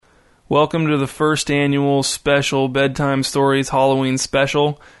Welcome to the first annual special Bedtime Stories Halloween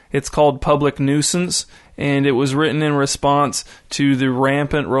special. It's called Public Nuisance, and it was written in response to the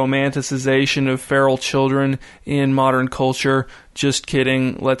rampant romanticization of feral children in modern culture. Just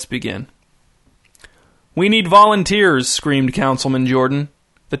kidding, let's begin. "We need volunteers," screamed Councilman Jordan.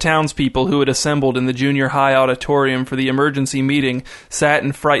 The townspeople who had assembled in the junior high auditorium for the emergency meeting sat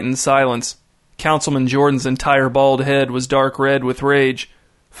in frightened silence. Councilman Jordan's entire bald head was dark red with rage.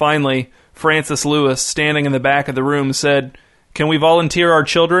 Finally, Francis Lewis, standing in the back of the room, said, "Can we volunteer our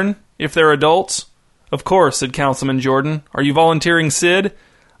children, if they're adults?" "Of course," said Councilman Jordan. "Are you volunteering Sid?"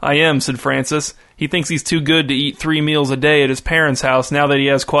 "I am," said Francis. "He thinks he's too good to eat 3 meals a day at his parents' house now that he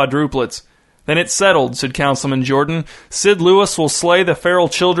has quadruplets." "Then it's settled," said Councilman Jordan. "Sid Lewis will slay the feral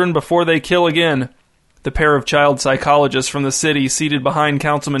children before they kill again." The pair of child psychologists from the city seated behind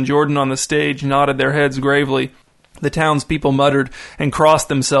Councilman Jordan on the stage nodded their heads gravely. The townspeople muttered and crossed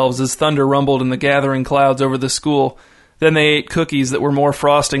themselves as thunder rumbled in the gathering clouds over the school. Then they ate cookies that were more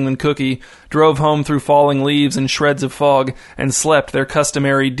frosting than cookie, drove home through falling leaves and shreds of fog, and slept their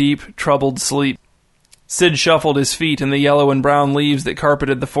customary deep, troubled sleep. Sid shuffled his feet in the yellow and brown leaves that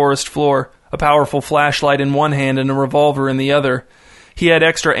carpeted the forest floor, a powerful flashlight in one hand and a revolver in the other. He had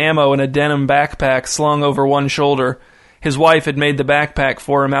extra ammo in a denim backpack slung over one shoulder. His wife had made the backpack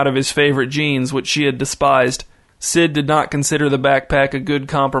for him out of his favorite jeans, which she had despised. Sid did not consider the backpack a good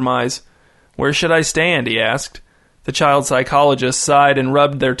compromise. "Where should I stand?" he asked. The child psychologists sighed and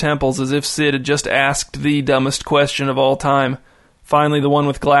rubbed their temples as if Sid had just asked the dumbest question of all time. Finally, the one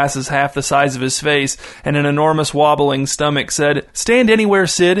with glasses half the size of his face and an enormous wobbling stomach said, "Stand anywhere,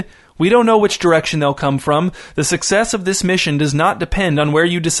 Sid. We don't know which direction they'll come from. The success of this mission does not depend on where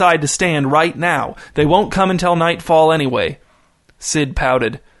you decide to stand right now. They won't come until nightfall anyway." Sid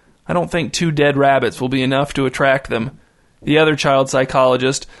pouted. "I don't think 2 dead rabbits will be enough to attract them." The other child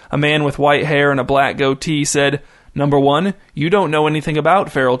psychologist, a man with white hair and a black goatee, said, "Number 1, you don't know anything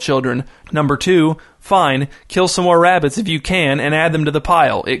about feral children. Number 2, fine, kill some more rabbits if you can and add them to the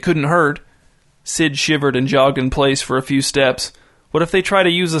pile. It couldn't hurt." Sid shivered and jogged in place for a few steps. What if they try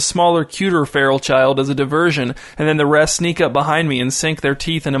to use a smaller, cuter feral child as a diversion, and then the rest sneak up behind me and sink their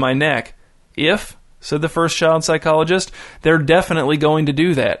teeth into my neck? "If," said the first child psychologist, "they're definitely going to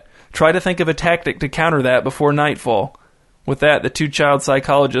do that. Try to think of a tactic to counter that before nightfall." With that, the 2 child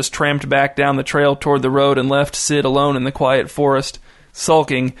psychologists tramped back down the trail toward the road and left Sid alone in the quiet forest.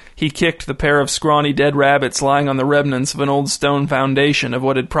 Sulking, he kicked the pair of scrawny dead rabbits lying on the remnants of an old stone foundation of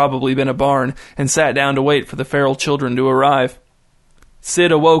what had probably been a barn, and sat down to wait for the feral children to arrive.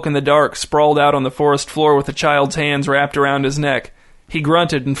 Sid awoke in the dark, sprawled out on the forest floor with the child's hands wrapped around his neck. He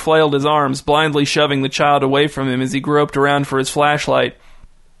grunted and flailed his arms, blindly shoving the child away from him as he groped around for his flashlight.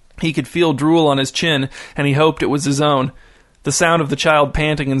 He could feel drool on his chin, and he hoped it was his own. The sound of the child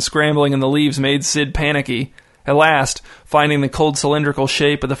panting and scrambling in the leaves made Sid panicky. At last, finding the cold cylindrical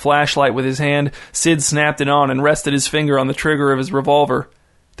shape of the flashlight with his hand, Sid snapped it on and rested his finger on the trigger of his revolver.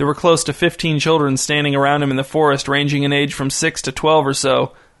 There were close to 15 children standing around him in the forest, ranging in age from 6 to 12 or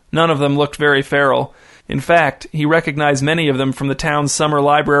so. None of them looked very feral. In fact, he recognized many of them from the town's summer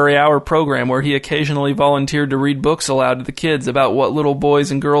library hour program, where he occasionally volunteered to read books aloud to the kids about what little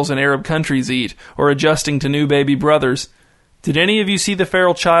boys and girls in Arab countries eat, or adjusting to new baby brothers. "Did any of you see the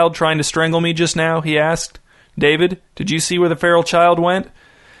feral child trying to strangle me just now?" he asked. "David, did you see where the feral child went?"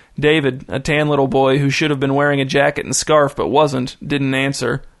 David, a tan little boy who should have been wearing a jacket and scarf but wasn't, didn't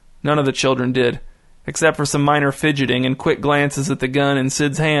answer. None of the children did. Except for some minor fidgeting and quick glances at the gun in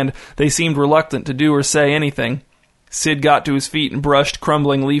Sid's hand, they seemed reluctant to do or say anything. Sid got to his feet and brushed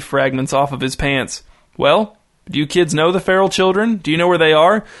crumbling leaf fragments off of his pants. "Well, do you kids know the feral children? Do you know where they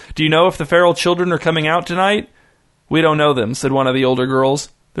are? Do you know if the feral children are coming out tonight?" "We don't know them," said one of the older girls.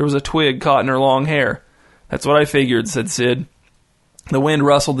 There was a twig caught in her long hair. "That's what I figured," said Sid. The wind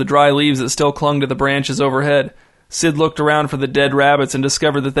rustled the dry leaves that still clung to the branches overhead. Sid looked around for the dead rabbits and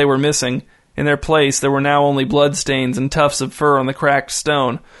discovered that they were missing. In their place, there were now only bloodstains and tufts of fur on the cracked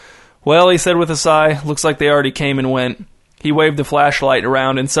stone. "Well," he said with a sigh, "looks like they already came and went." He waved the flashlight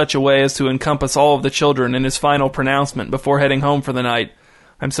around in such a way as to encompass all of the children in his final pronouncement before heading home for the night.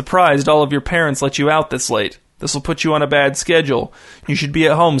 "I'm surprised all of your parents let you out this late. This will put you on a bad schedule. You should be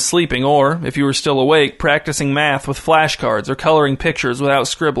at home sleeping or, if you were still awake, practicing math with flashcards or coloring pictures without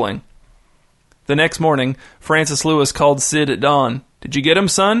scribbling." The next morning, Francis Lewis called Sid at dawn. "Did you get him,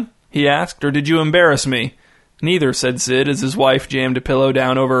 son?" he asked, "or did you embarrass me?" "Neither," said Sid as his wife jammed a pillow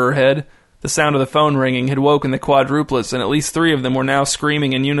down over her head. The sound of the phone ringing had woken the quadruplets, and at least 3 of them were now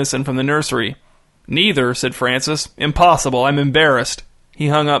screaming in unison from the nursery. "Neither," said Francis. "Impossible. I'm embarrassed." He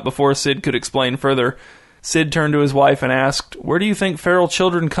hung up before Sid could explain further. Sid turned to his wife and asked, "Where do you think feral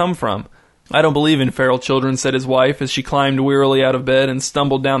children come from?" "I don't believe in feral children," said his wife as she climbed wearily out of bed and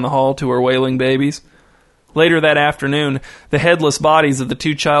stumbled down the hall to her wailing babies. Later that afternoon, the headless bodies of the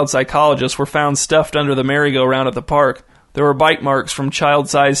two child psychologists were found stuffed under the merry-go-round at the park. There were bite marks from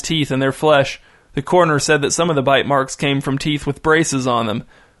child-sized teeth in their flesh. The coroner said that some of the bite marks came from teeth with braces on them.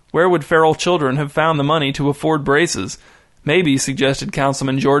 Where would feral children have found the money to afford braces? Maybe, suggested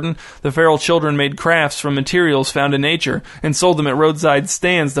Councilman Jordan, the feral children made crafts from materials found in nature and sold them at roadside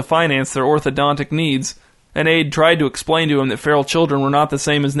stands to finance their orthodontic needs. An aide tried to explain to him that feral children were not the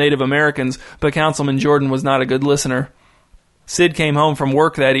same as Native Americans, but Councilman Jordan was not a good listener. Sid came home from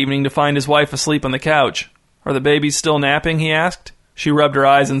work that evening to find his wife asleep on the couch. "Are the babies still napping?" he asked. She rubbed her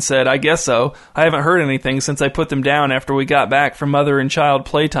eyes and said, "I guess so. I haven't heard anything since I put them down after we got back from mother and child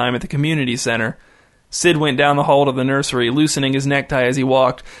playtime at the community center." Sid went down the hall to the nursery, loosening his necktie as he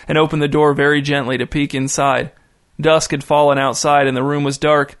walked, and opened the door very gently to peek inside. Dusk had fallen outside and the room was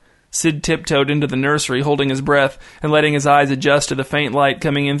dark. Sid tiptoed into the nursery, holding his breath, and letting his eyes adjust to the faint light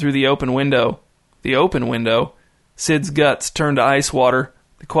coming in through the open window. The open window? Sid's guts turned to ice water.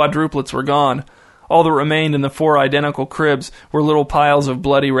 The quadruplets were gone. All that remained in the 4 identical cribs were little piles of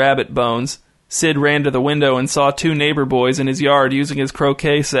bloody rabbit bones. Sid ran to the window and saw 2 neighbor boys in his yard using his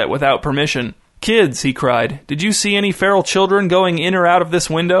croquet set without permission. "Kids," he cried, "did you see any feral children going in or out of this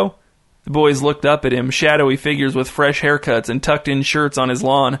window?" The boys looked up at him, shadowy figures with fresh haircuts and tucked-in shirts on his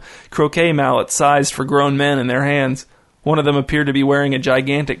lawn, croquet mallets sized for grown men in their hands. One of them appeared to be wearing a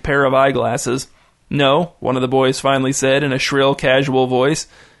gigantic pair of eyeglasses. "No," one of the boys finally said in a shrill, casual voice.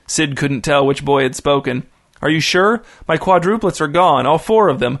 Sid couldn't tell which boy had spoken. "Are you sure? My quadruplets are gone, all 4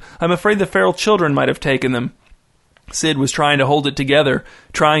 of them. I'm afraid the feral children might have taken them." Sid was trying to hold it together,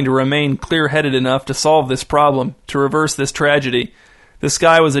 trying to remain clear-headed enough to solve this problem, to reverse this tragedy. The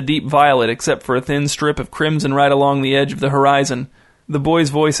sky was a deep violet except for a thin strip of crimson right along the edge of the horizon. The boy's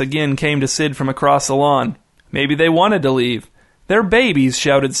voice again came to Sid from across the lawn. "Maybe they wanted to leave." "They're babies,"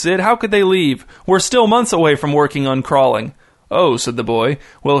 shouted Sid. "How could they leave? We're still months away from working on crawling." "Oh," said the boy.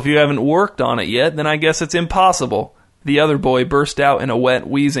 "Well, if you haven't worked on it yet, then I guess it's impossible." The other boy burst out in a wet,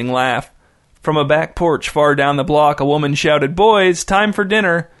 wheezing laugh. From a back porch far down the block, a woman shouted, "Boys, time for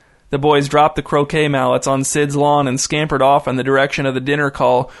dinner." The boys dropped the croquet mallets on Sid's lawn and scampered off in the direction of the dinner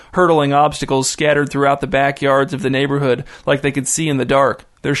call, hurdling obstacles scattered throughout the backyards of the neighborhood like they could see in the dark,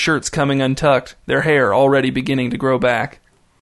 their shirts coming untucked, their hair already beginning to grow back.